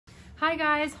Hi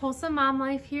guys, Wholesome Mom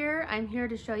Life here. I'm here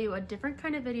to show you a different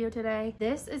kind of video today.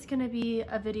 This is going to be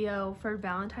a video for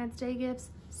Valentine's Day gifts,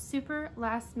 super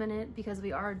last minute because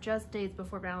we are just days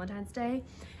before Valentine's Day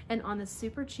and on the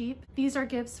super cheap. These are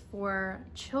gifts for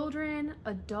children,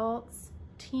 adults,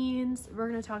 teens. We're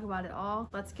going to talk about it all.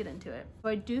 Let's get into it. So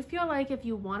I do feel like if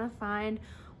you want to find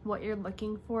what you're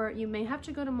looking for, you may have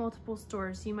to go to multiple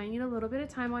stores. You might need a little bit of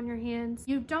time on your hands.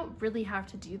 You don't really have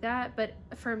to do that, but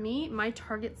for me, my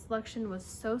Target selection was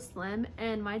so slim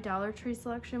and my Dollar Tree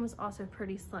selection was also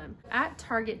pretty slim. At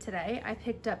Target today, I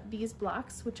picked up these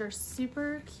blocks, which are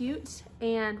super cute,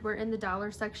 and we're in the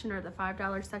dollar section or the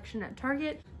 $5 section at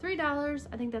Target. $3,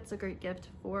 I think that's a great gift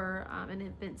for an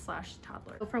infant slash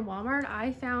toddler. So from Walmart,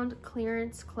 I found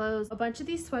clearance clothes. A bunch of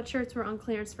these sweatshirts were on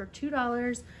clearance for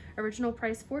 $2. Original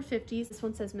price $4.50. This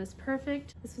one says Miss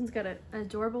Perfect. This one's got an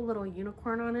adorable little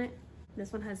unicorn on it.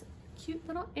 This one has cute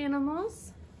little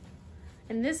animals.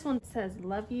 And this one says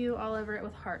love you all over it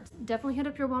with hearts. Definitely hit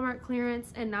up your Walmart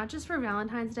clearance, and not just for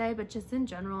Valentine's Day, but just in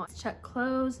general. Check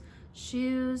clothes,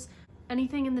 shoes,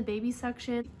 anything in the baby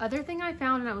section. Other thing I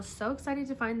found, and I was so excited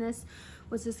to find this,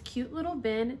 was this cute little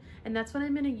bin, and that's what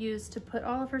I'm gonna use to put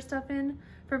all of her stuff in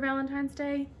for Valentine's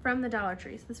Day from the Dollar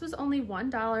Tree. So this was only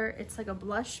 $1. It's like a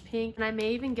blush pink, and I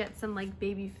may even get some like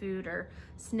baby food or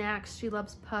snacks. She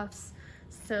loves puffs.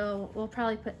 So we'll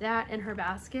probably put that in her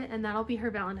basket, and that'll be her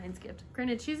Valentine's gift.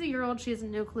 Granted, she's a year old. She has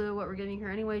no clue what we're giving her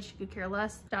anyway. She could care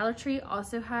less. Dollar Tree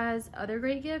also has other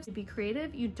great gifts. To be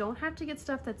creative, you don't have to get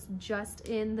stuff that's just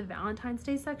in the Valentine's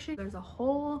Day section. There's a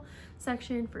whole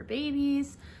section for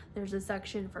babies. There's a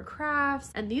section for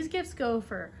crafts, and these gifts go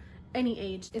for any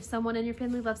age. If someone in your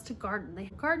family loves to garden, they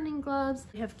have gardening gloves.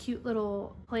 They have cute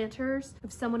little planters.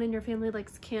 If someone in your family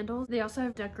likes candles, they also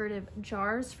have decorative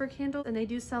jars for candles, and they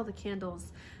do sell the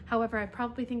candles. However, I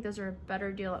probably think those are a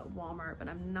better deal at Walmart, but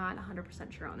I'm not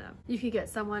 100% sure on that. You could get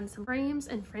someone some frames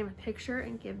and frame a picture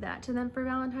and give that to them for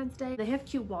Valentine's Day. They have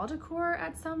cute wall decor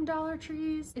at some Dollar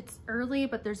Trees. It's early,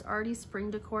 but there's already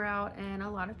spring decor out, and a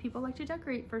lot of people like to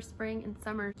decorate for spring and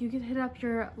summer. You could hit up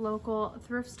your local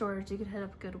thrift stores. You could hit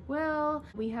up Goodwill.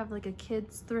 We have like a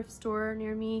kids thrift store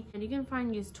near me, and you can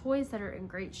find used toys that are in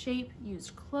great shape,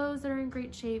 used clothes that are in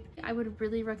great shape. I would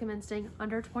really recommend staying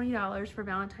under $20 for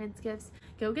Valentine's gifts.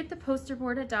 Go get the poster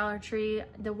board at Dollar Tree.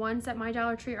 The ones at my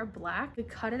Dollar Tree are black. You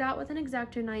cut it out with an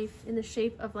X-Acto knife in the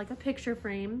shape of like a picture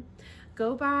frame.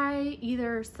 Go buy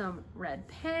either some red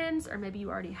pens, or maybe you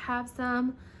already have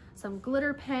some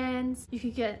glitter pens. You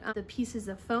could get the pieces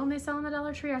of foam they sell in the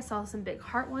Dollar Tree. I saw some big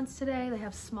heart ones today. They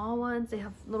have small ones. They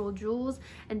have little jewels,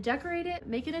 and decorate it.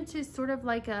 Make it into sort of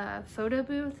like a photo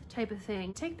booth type of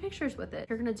thing. Take pictures with it.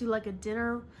 You're gonna do like a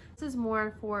dinner. This is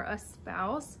more for a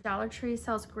spouse. Dollar Tree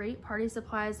sells great party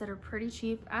supplies that are pretty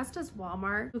cheap, as does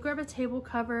Walmart. Go grab a table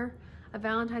cover, a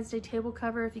Valentine's Day table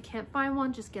cover. If you can't find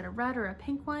one, just get a red or a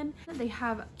pink one. They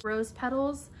have rose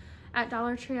petals at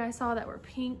Dollar Tree I saw that were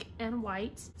pink and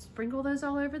white. Sprinkle those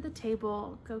all over the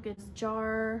table. Go get a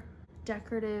jar,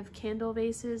 decorative candle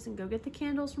vases, and go get the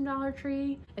candles from Dollar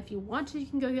Tree. If you want to, you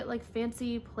can go get like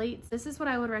fancy plates. This is what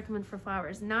I would recommend for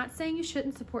flowers. Not saying you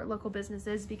shouldn't support local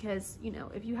businesses, because, you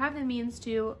know, if you have the means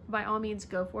to, by all means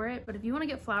go for it. But if you want to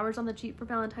get flowers on the cheap for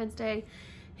Valentine's Day,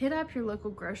 hit up your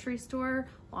local grocery store,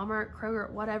 Walmart,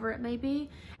 Kroger, whatever it may be.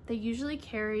 They usually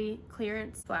carry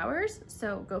clearance flowers,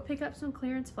 so go pick up some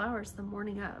clearance flowers the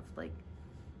morning of. Like,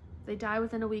 they die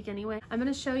within a week anyway. I'm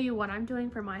gonna show you what I'm doing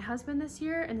for my husband this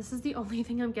year, and this is the only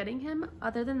thing I'm getting him.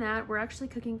 Other than that, we're actually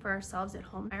cooking for ourselves at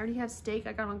home. I already have steak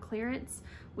I got on clearance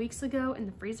weeks ago in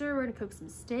the freezer. We're gonna cook some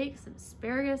steak, some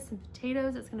asparagus, some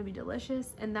potatoes. It's gonna be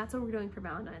delicious, and that's what we're doing for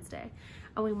Valentine's Day.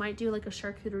 And we might do like a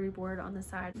charcuterie board on the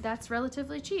side. That's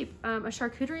relatively cheap. A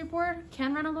charcuterie board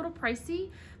can run a little pricey,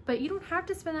 but you don't have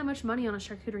to spend that much money on a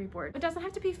charcuterie board. It doesn't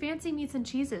have to be fancy meats and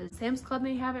cheeses. Sam's Club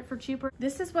may have it for cheaper.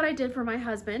 This is what I did for my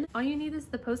husband. All you need is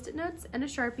the Post-it notes and a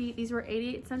Sharpie. These were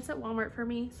 88 cents at Walmart for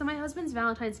me. So my husband's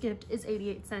Valentine's gift is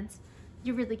 88 cents.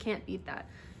 You really can't beat that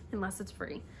unless it's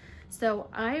free. So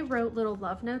I wrote little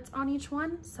love notes on each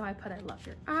one. So I put, I love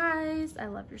your eyes, I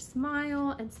love your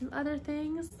smile, and some other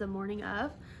things. The morning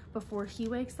of, before he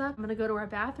wakes up, I'm gonna go to our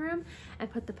bathroom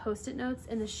and put the Post-it notes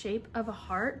in the shape of a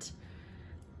heart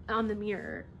on the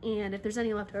mirror, and if there's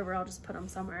any left over, I'll just put them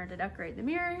somewhere to decorate the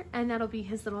mirror, and that'll be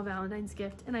his little Valentine's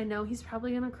gift. And I know he's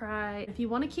probably gonna cry. If you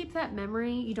want to keep that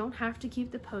memory, you don't have to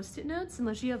keep the Post-it notes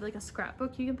unless you have like a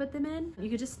scrapbook you can put them in. You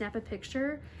could just snap a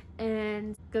picture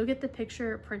and go get the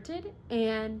picture printed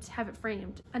and have it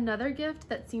framed. Another gift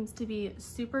that seems to be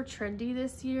super trendy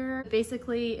this year,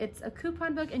 basically it's a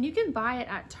coupon book, and you can buy it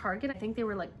at Target. I think they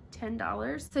were like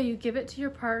 $10. So you give it to your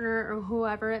partner or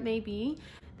whoever it may be.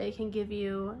 They can give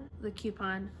you the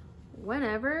coupon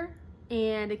whenever,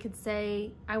 and it could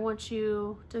say, I want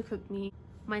you to cook me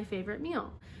my favorite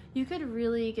meal. You could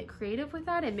really get creative with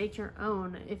that and make your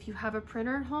own. If you have a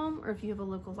printer at home or if you have a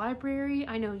local library,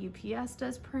 I know UPS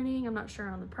does printing. I'm not sure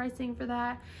on the pricing for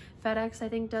that. FedEx I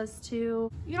think does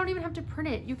too. You don't even have to print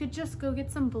it. You could just go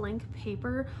get some blank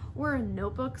paper or a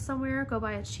notebook somewhere, go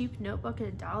buy a cheap notebook at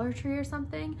a Dollar Tree or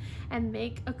something and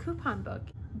make a coupon book.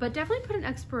 But definitely put an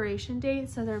expiration date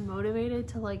so they're motivated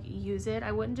to like use it.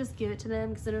 I wouldn't just give it to them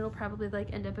because then it'll probably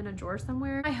like end up in a drawer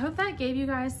somewhere. I hope that gave you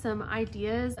guys some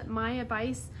ideas. My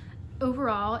advice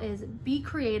overall is be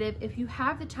creative. If you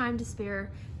have the time to spare,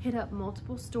 hit up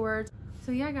multiple stores.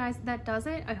 So yeah guys, that does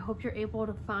it. I hope you're able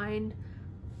to find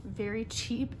very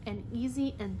cheap and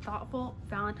easy and thoughtful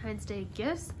Valentine's Day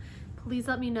gifts. Please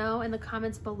let me know in the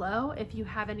comments below if you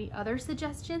have any other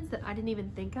suggestions that I didn't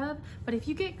even think of. But if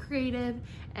you get creative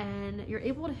and you're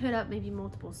able to hit up maybe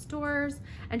multiple stores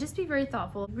and just be very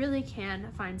thoughtful, you really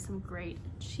can find some great,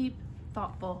 cheap,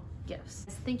 thoughtful gifts.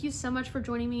 Thank you so much for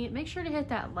joining me. Make sure to hit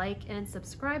that like and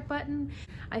subscribe button.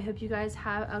 I hope you guys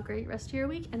have a great rest of your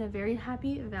week and a very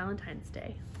happy Valentine's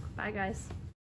Day. Bye guys.